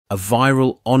A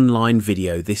viral online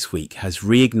video this week has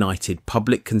reignited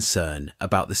public concern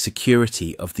about the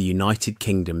security of the United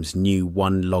Kingdom's new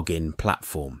One Login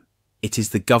platform. It is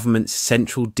the government's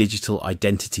central digital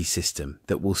identity system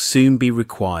that will soon be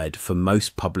required for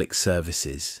most public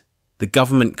services. The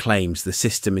government claims the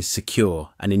system is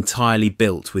secure and entirely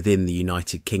built within the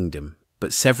United Kingdom,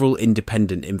 but several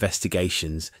independent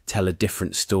investigations tell a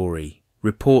different story.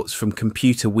 Reports from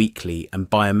Computer Weekly and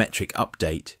Biometric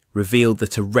Update revealed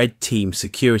that a Red Team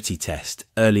security test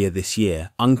earlier this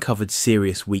year uncovered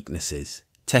serious weaknesses.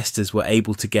 Testers were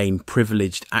able to gain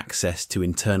privileged access to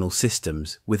internal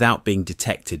systems without being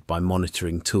detected by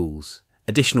monitoring tools.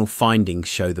 Additional findings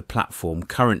show the platform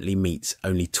currently meets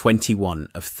only 21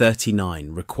 of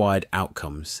 39 required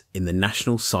outcomes in the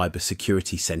National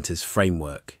Cybersecurity Centre's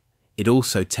framework. It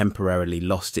also temporarily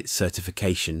lost its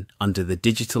certification under the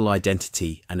Digital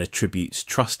Identity and Attributes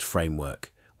Trust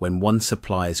framework when one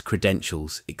supplier's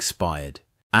credentials expired.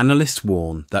 Analysts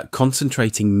warn that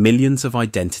concentrating millions of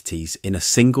identities in a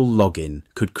single login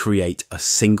could create a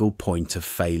single point of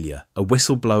failure. A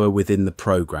whistleblower within the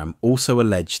program also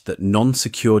alleged that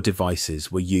non-secure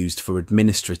devices were used for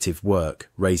administrative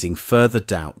work, raising further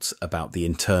doubts about the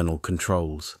internal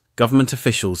controls. Government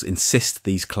officials insist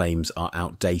these claims are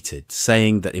outdated,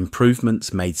 saying that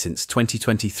improvements made since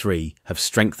 2023 have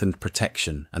strengthened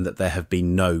protection and that there have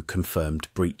been no confirmed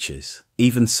breaches.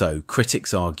 Even so,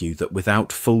 critics argue that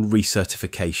without full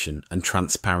recertification and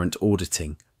transparent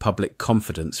auditing, public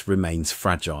confidence remains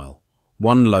fragile.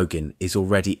 One Login is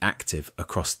already active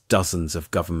across dozens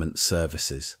of government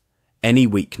services. Any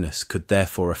weakness could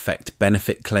therefore affect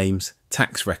benefit claims,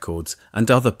 tax records,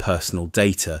 and other personal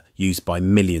data used by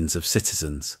millions of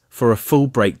citizens. For a full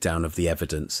breakdown of the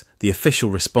evidence, the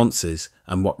official responses,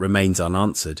 and what remains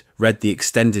unanswered, read the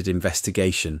extended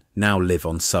investigation, now live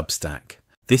on Substack.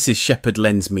 This is Sheppard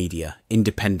Lens Media,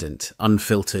 independent,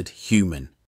 unfiltered, human.